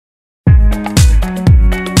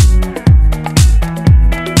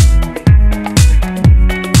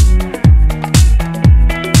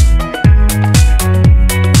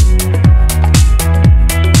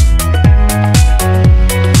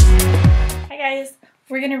boys.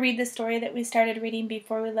 We're going to read the story that we started reading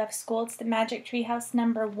before we left school. It's the Magic Treehouse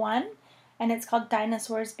number 1, and it's called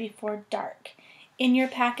Dinosaurs Before Dark. In your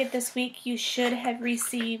packet this week, you should have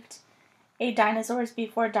received a Dinosaurs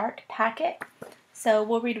Before Dark packet. So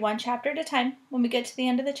we'll read one chapter at a time. When we get to the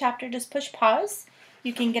end of the chapter, just push pause.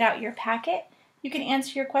 You can get out your packet. You can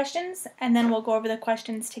answer your questions, and then we'll go over the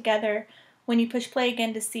questions together when you push play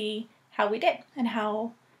again to see how we did and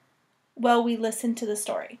how well we listened to the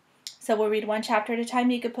story. So we'll read one chapter at a time.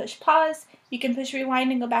 You can push pause. You can push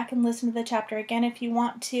rewind and go back and listen to the chapter again if you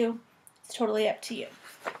want to. It's totally up to you.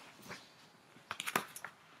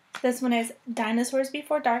 This one is Dinosaurs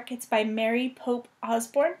Before Dark. It's by Mary Pope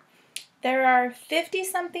Osborne. There are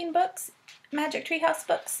 50-something books, Magic Treehouse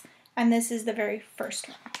books, and this is the very first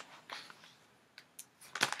one.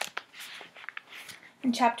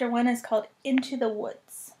 And chapter 1 is called Into the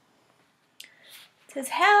Woods. It says,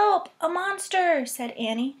 "Help! A monster!" said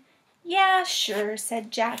Annie. "Yeah, sure," said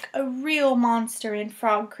Jack, "a real monster in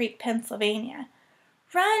Frog Creek, Pennsylvania."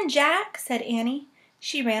 "Run, Jack," said Annie.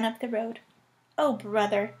 She ran up the road. Oh,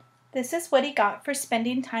 brother, this is what he got for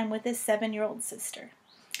spending time with his 7-year-old sister.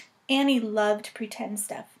 Annie loved pretend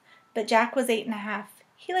stuff, but Jack was 8 and a half.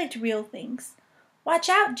 He liked real things. "Watch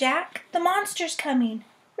out, Jack! The monster's coming!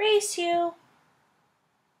 Race you!"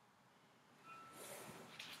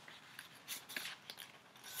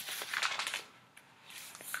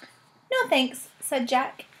 "No, thanks," said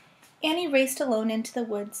Jack. Annie raced alone into the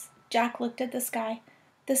woods. Jack looked at the sky.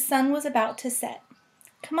 The sun was about to set.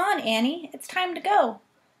 "Come on, Annie, it's time to go."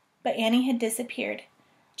 But Annie had disappeared.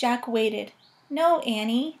 Jack waited. "No,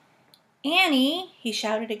 Annie." "Annie," he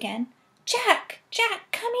shouted again. "Jack,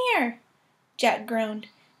 Jack, come here." Jack groaned.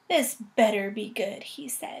 "This better be good," he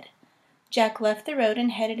said. Jack left the road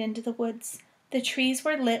and headed into the woods. The trees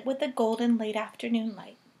were lit with the golden late afternoon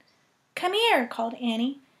light. "Come here," called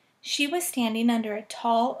Annie. She was standing under a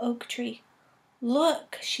tall oak tree.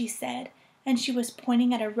 "Look," she said, and she was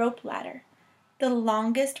pointing at a rope ladder. The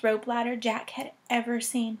longest rope ladder Jack had ever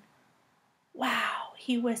seen. "Wow,"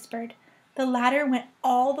 he whispered. The ladder went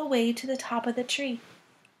all the way to the top of the tree.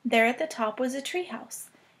 There at the top was a tree house.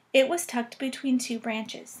 It was tucked between 2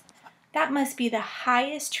 branches. "That must be the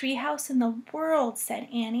highest tree house in the world," said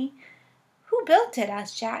Annie. "Who built it?"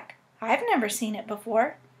 asked Jack. "I've never seen it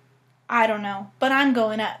before." "I don't know, but I'm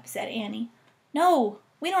going up," said Annie. "No,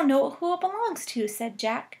 we don't know who it belongs to," said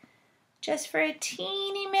Jack. "Just for a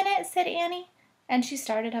teeny minute," said Annie, and she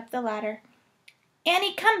started up the ladder.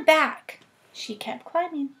 "Annie, come back!" She kept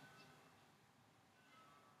climbing.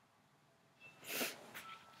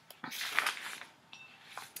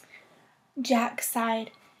 Jack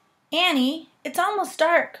sighed. "Annie, it's almost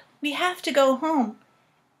dark. We have to go home."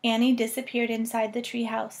 Annie disappeared inside the tree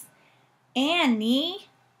house. "Annie!"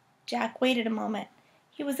 Jack waited a moment.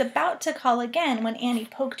 He was about to call again when Annie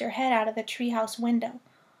poked her head out of the treehouse window.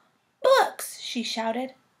 "Books!" she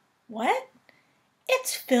shouted. "What?"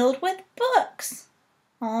 "It's filled with books!"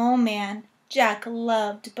 Oh man, Jack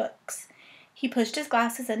loved books. He pushed his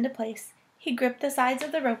glasses into place. He gripped the sides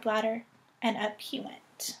of the rope ladder, and up he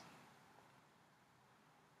went.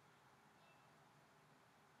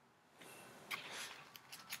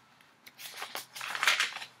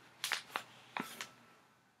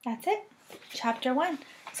 That's it. Chapter 1.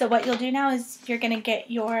 So what you'll do now is you're going to get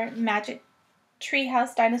your Magic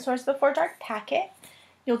Treehouse Dinosaurs Before Dark packet.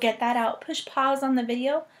 You'll get that out. Push pause on the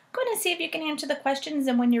video. Go ahead and see if you can answer the questions,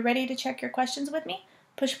 and when you're ready to check your questions with me,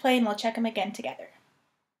 push play and we'll check them again together.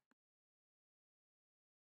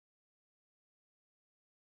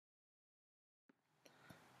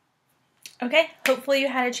 Okay, hopefully you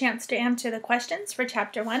had a chance to answer the questions for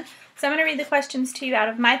Chapter 1. So I'm going to read the questions to you out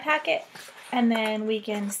of my packet, and then we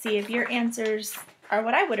can see if your answers are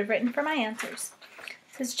what I would have written for my answers.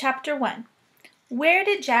 This is Chapter 1. Where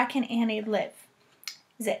did Jack and Annie live?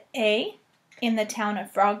 Is it A, in the town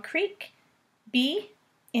of Frog Creek, B,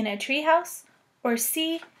 in a treehouse, or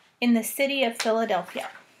C, in the city of Philadelphia?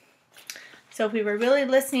 So if we were really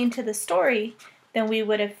listening to the story, then we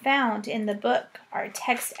would have found in the book our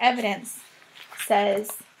text evidence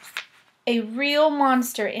says, "A real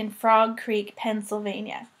monster in Frog Creek,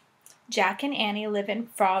 Pennsylvania." Jack and Annie live in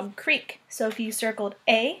Frog Creek. So if you circled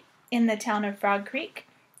A, in the town of Frog Creek,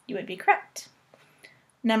 you would be correct.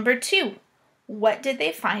 Number 2, what did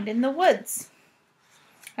they find in the woods?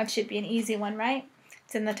 That should be an easy one, right?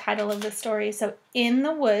 It's in the title of the story. So in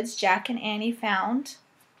the woods, Jack and Annie found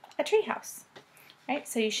a treehouse, right?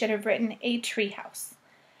 So you should have written a treehouse.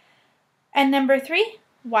 And number 3,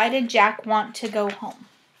 why did Jack want to go home?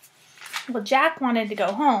 Well, Jack wanted to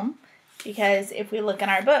go home because if we look in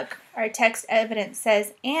our book, our text evidence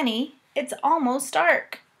says, "Annie, it's almost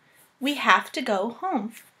dark." We have to go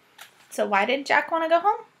home. So why did Jack want to go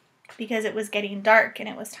home? Because it was getting dark and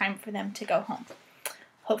it was time for them to go home.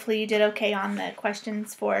 Hopefully you did okay on the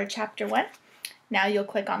questions for chapter 1. Now you'll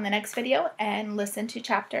click on the next video and listen to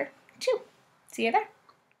chapter 2. See you there.